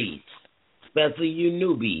Sango priests, especially you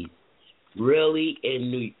newbies, really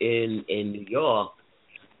in New York,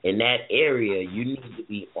 in that area, you need to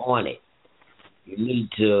be on it. You need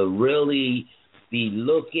to really be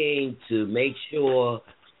looking to make sure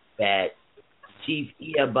that Chief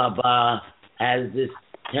Iya Baba has this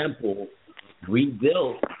temple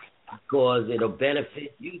rebuilt, because it'll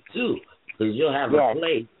benefit you too, because you'll have a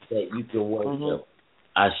place that you can worship.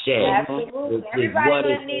 Absolutely. Which is what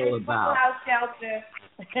it's all about.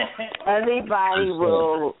 Everybody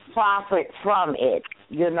will profit from it,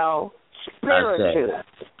 you know, spiritually.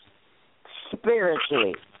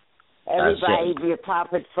 Everybody will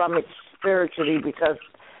profit from it spiritually, because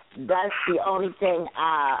that's the only thing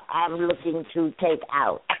I'm looking to take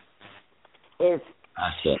out. Is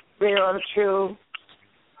spiritual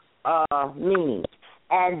meaning.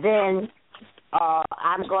 And then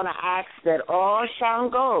I'm going to ask that all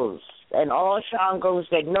Shangos and all Shangos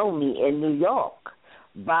that know me in New York,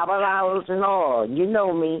 Babalaos and all, you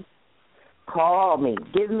know me, call me.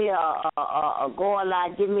 Give me go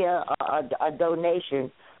online, give me a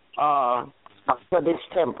donation for this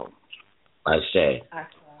temple. I say.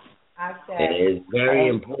 It is very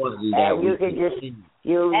important that you can just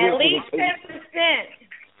at least 10%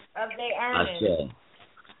 of their earnings.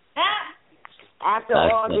 After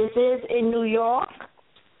all, this is in New York,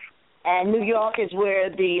 and New York is where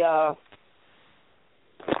the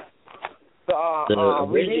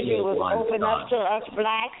religion was opened up to us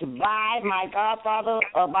blacks by my godfather,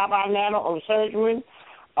 Baba Nana O'Surgeon.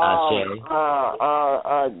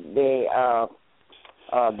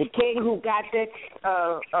 The king who got this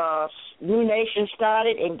new nation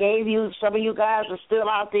started and gave you, some of you guys are still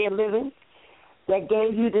out there living, that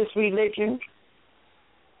gave you this religion.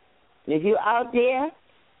 If you're out there,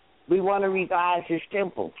 we want to revive his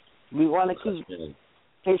temple. We want to keep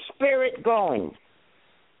his spirit going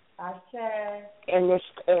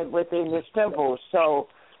within this temple. So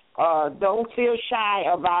don't feel shy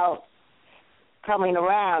about coming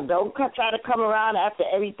around. Don't try to come around after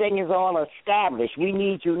everything is all established. We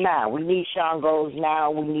need you now. We need Shangos now.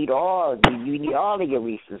 We need all of you. You need all the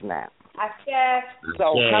Orisas now.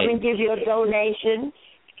 So come and give your donation.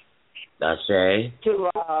 To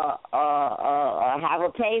have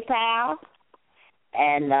a PayPal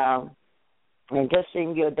and just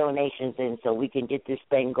send your donations in so we can get this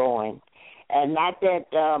thing going. And not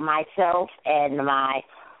that myself and my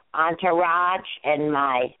entourage and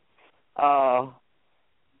my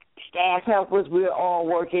staff helpers, we're all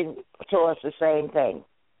working towards the same thing.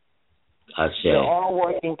 We're all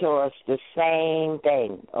working towards the same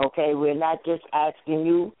thing. Okay, we're not just asking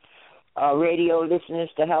you radio listeners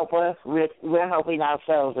to help us. We're helping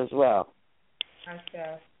ourselves as well.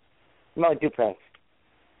 No duplex.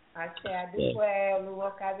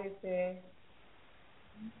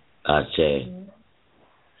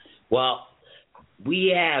 Well,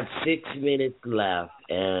 we have 6 minutes left,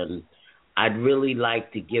 and I'd really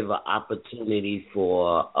like to give an opportunity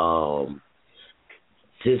for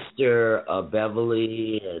Sister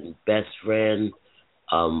Beverly and best friend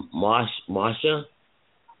Marva.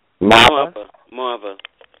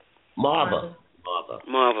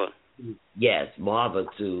 Yes, Marva,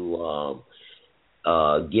 to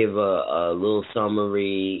give a little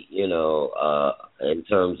summary, in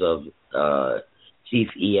terms of Chief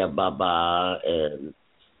Iya Baba and,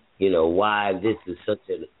 why this is such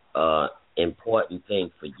an important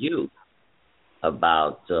thing for you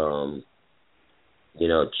about,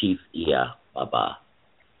 Chief Iya Baba.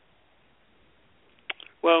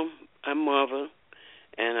 Well, I'm Marva,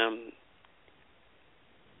 and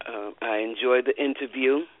I enjoyed the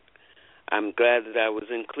interview. I'm glad that I was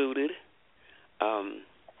included.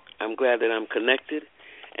 I'm glad that I'm connected,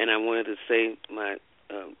 and I wanted to say my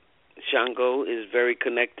Sango is very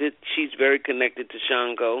connected. She's very connected to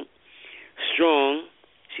Sango. Strong.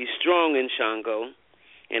 She's strong in Sango,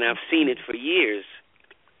 and I've seen it for years,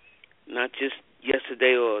 not just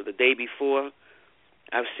yesterday or the day before.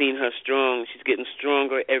 I've seen her strong. She's getting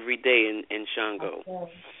stronger every day in Sango,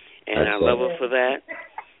 and I love her for that.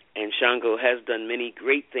 And Sango has done many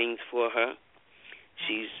great things for her.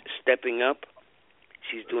 She's stepping up.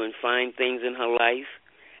 She's doing fine things in her life,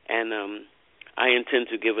 and I intend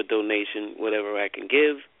to give a donation, whatever I can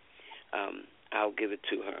give. I'll give it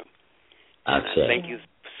to her. Ashe. Thank you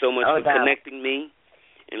so much for connecting me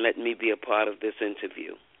and letting me be a part of this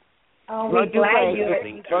interview. Oh, we're glad you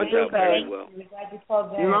very well.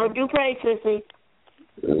 No do play, sissy.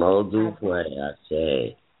 No do play,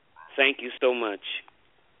 Ashe. Thank you so much.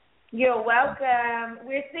 You're welcome.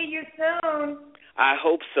 We'll see you soon. I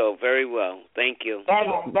hope so. Very well. Thank you.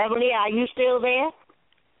 Beverly, are you still there?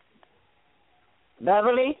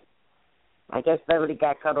 Beverly? I guess Beverly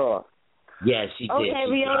got cut off. Yes, she did. Okay,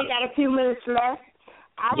 we only got a few minutes left.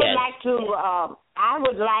 I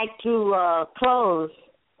would like to close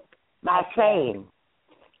by saying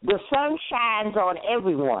the sun shines on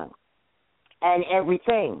everyone and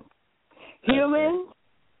everything. Humans,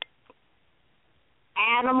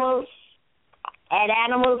 animals, and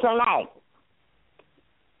animals alike.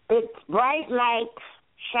 Its bright light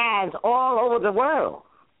shines all over the world.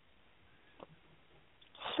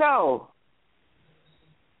 So,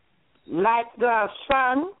 like the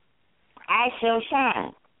sun, I shall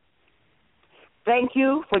shine. Thank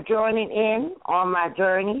you for joining in on my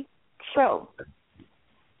journey. So,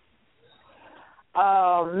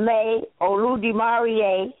 may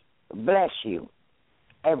Oludimare bless you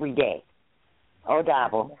every day.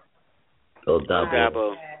 Odabo.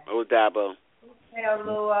 Odabo. Odabo.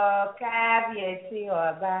 Olúwa kábíyèsí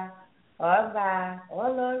ọba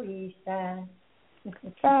olóríṣà.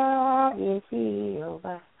 Kábíyèsí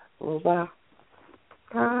ọba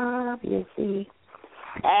kábíyèsí.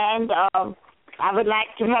 And I would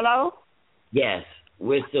like to hello. Yes,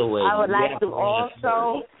 we're still waiting. I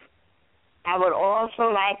would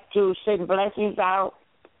also like to send blessings out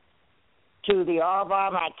to the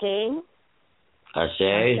Alba, my king.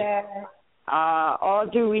 Ashe. All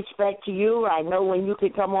due respect to you, I know when you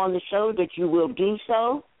can come on the show that you will do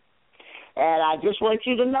so. And I just want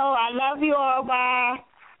you to know I love you, Alba.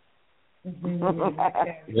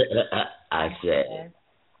 Ashe.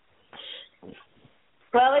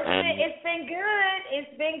 Well, it's been good.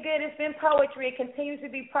 It's been good. It's been poetry. It continues to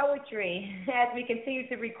be poetry as we continue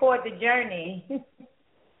to record the journey.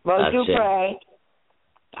 Well, you pray.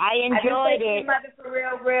 I enjoyed it. Mother, for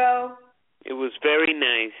real. It was very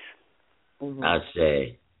nice.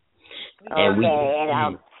 Ashe. And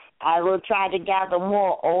I will try to gather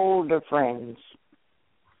more older friends.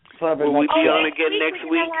 Will we be on again next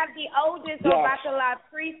week? We're going to have the oldest Obakala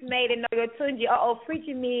priest maiden, Oyotunji.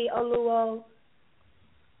 Preaching me, Oluo.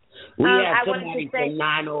 We have somebody from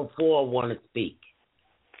 904 want to speak.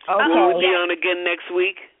 Okay. Will we be on again next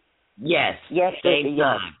week? Yes. Same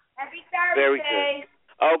time. Happy Thursday. Very good.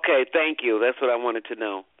 Okay, thank you. That's what I wanted to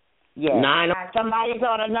know. Yes. Somebody's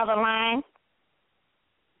on another line.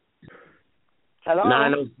 Hello?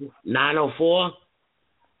 904?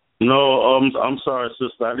 No, I'm sorry,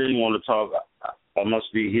 sister. I didn't want to talk. I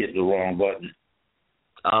must be hitting the wrong button.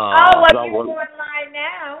 Well, you're on line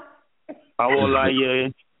now. I will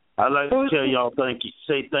I'd like to tell y'all thank you.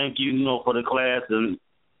 Say thank you, for the class, and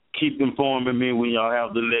keep informing me when y'all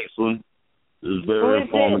have the next one. It's very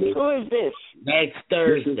informative. Who is this? Next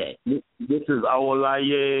Thursday. This is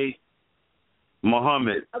Awolaye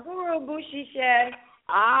Muhammad. Aburu Bushishe.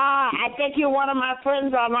 I think you're one of my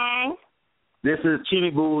friends online. This is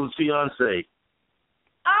Chinibu's fiance.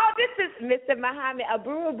 This is Mr. Muhammad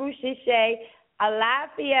Aburu Bushishe.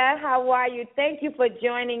 Alafia, how are you? Thank you for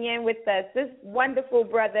joining in with us. This wonderful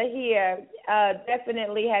brother here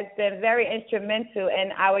definitely has been very instrumental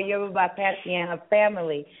in our Yoruba Pantheon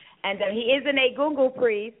family. And he is an Egungun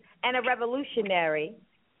priest and a revolutionary.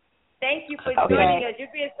 Thank you for joining us. You're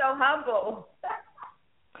being so humble.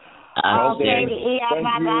 Okay,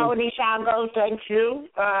 Sango, thank you.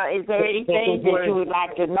 Is there anything that you would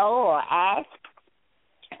like to know or ask?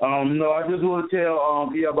 No, I just want to tell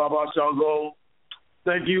Baba Sango,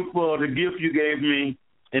 thank you for the gift you gave me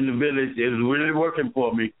in the village. It's really working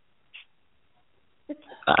for me.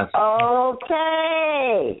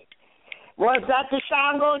 Okay. Was that the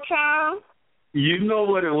Sango charm? You know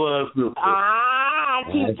what it was, sister. I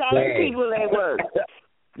keep telling people they work.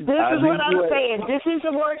 This is what I'm saying. This is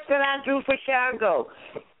the work that I do for Sango.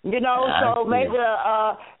 So may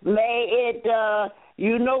it,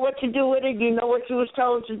 you know what to do with it. You know what you was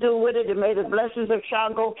told to do with it. And may the blessings of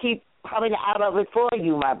Sango keep coming out of it for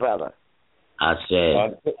you, my brother. I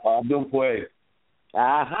said. I do pray.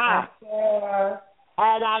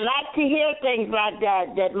 And I like to hear things like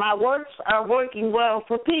that my works are working well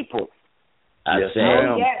for people. Yes,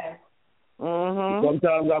 ma'am. Yes. Mm-hmm.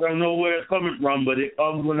 Sometimes I don't know where it's coming from, but it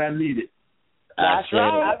comes when I need it. That's right.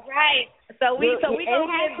 All right. So we it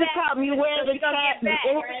has to come. You wear the charm.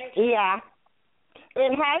 Yeah.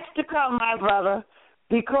 It has to come, my brother,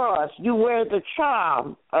 because you wear the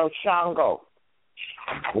charm of Sango.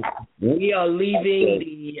 We are leaving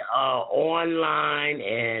the online,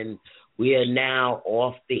 and we are now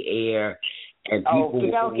off the air, and people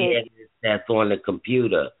will hear this that's on the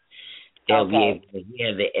computer. They'll be able to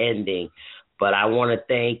hear the ending. But I want to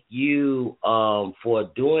thank you for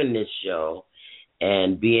doing this show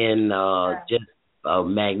and being just a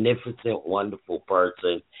magnificent, wonderful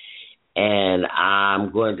person. And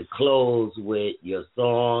I'm going to close with your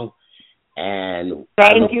song. And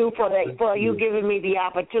thank you for you giving me the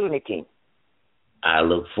opportunity. I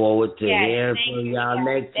look forward to hearing from y'all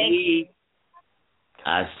next week.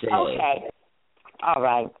 I say. Okay. All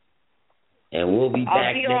right. And we'll be back.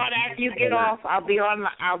 I'll be on after you get off. I'll be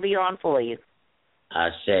on for you. I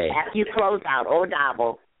say. After you close out.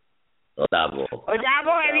 Odabo. Odabo.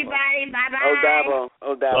 Odabo, everybody. Bye bye. Odabo.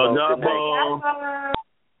 Odabo. Odabo.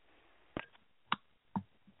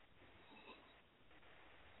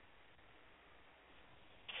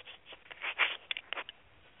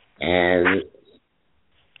 And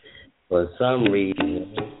for some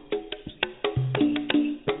reason,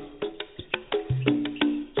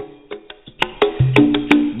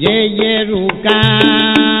 Yeruka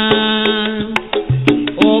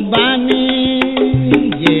Obani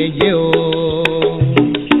Yeyo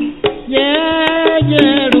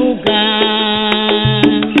Yeruka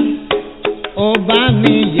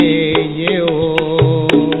Obani Yeyo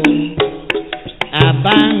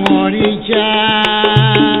Abangoricha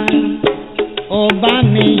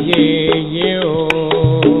Obani Yeyo